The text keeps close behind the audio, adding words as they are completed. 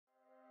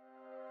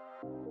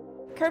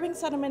Curbing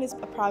sediment is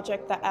a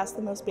project that asks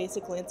the most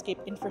basic landscape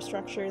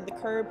infrastructure, the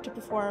curb, to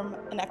perform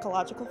an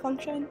ecological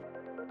function.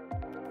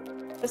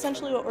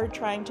 Essentially what we're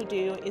trying to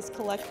do is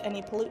collect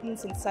any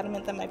pollutants and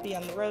sediment that might be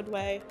on the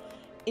roadway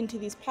into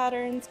these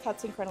patterns,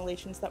 cuts, and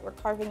crenellations that we're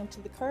carving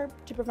into the curb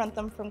to prevent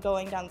them from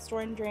going down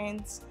storm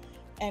drains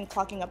and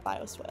clogging up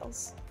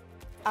bioswales.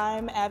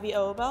 I'm Avee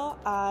Oabel.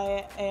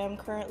 I am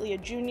currently a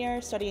junior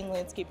studying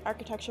landscape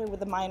architecture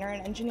with a minor in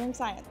engineering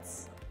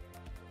science.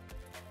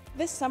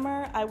 This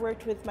summer, I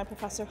worked with my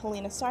professor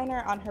Helena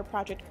Steiner on her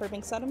project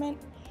Curbing Sediment.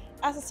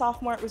 As a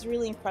sophomore, it was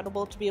really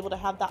incredible to be able to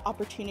have that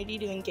opportunity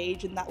to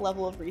engage in that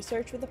level of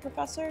research with a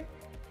professor.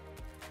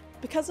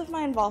 Because of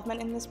my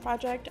involvement in this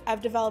project,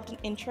 I've developed an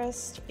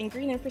interest in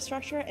green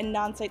infrastructure and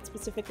non-site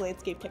specific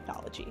landscape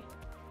technology.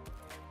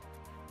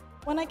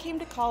 When I came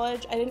to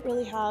college, I didn't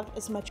really have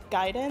as much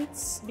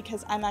guidance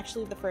because I'm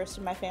actually the first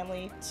in my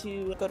family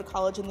to go to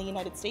college in the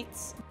United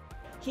States.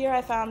 Here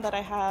I found that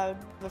I had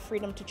the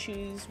freedom to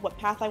choose what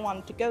path I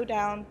wanted to go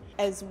down,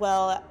 as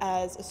well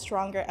as a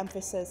stronger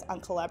emphasis on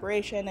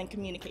collaboration and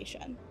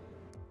communication.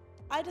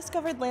 I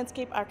discovered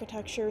landscape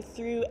architecture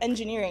through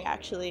engineering,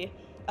 actually.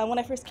 When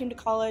I first came to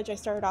college, I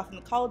started off in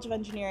the College of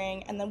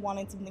Engineering and then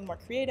wanted something more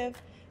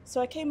creative. So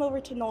I came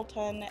over to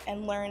Knowlton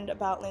and learned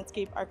about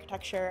landscape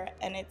architecture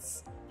and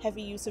its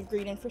heavy use of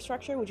green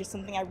infrastructure, which is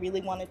something I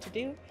really wanted to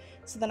do.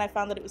 So then I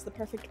found that it was the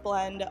perfect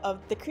blend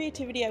of the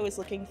creativity I was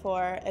looking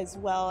for as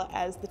well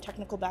as the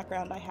technical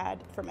background I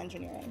had from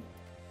engineering.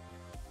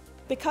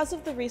 Because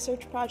of the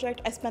research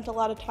project, I spent a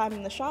lot of time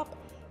in the shop.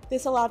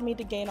 This allowed me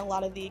to gain a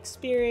lot of the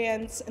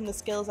experience and the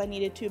skills I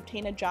needed to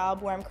obtain a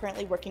job where I'm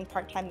currently working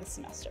part-time this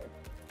semester.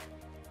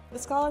 The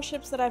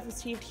scholarships that I've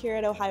received here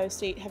at Ohio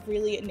State have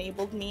really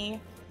enabled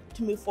me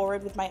to move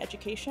forward with my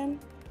education.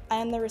 I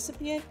am the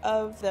recipient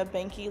of the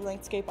Benke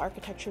Landscape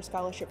Architecture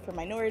Scholarship for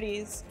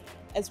Minorities,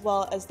 as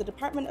well as the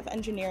Department of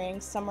Engineering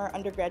Summer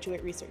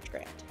Undergraduate Research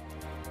Grant.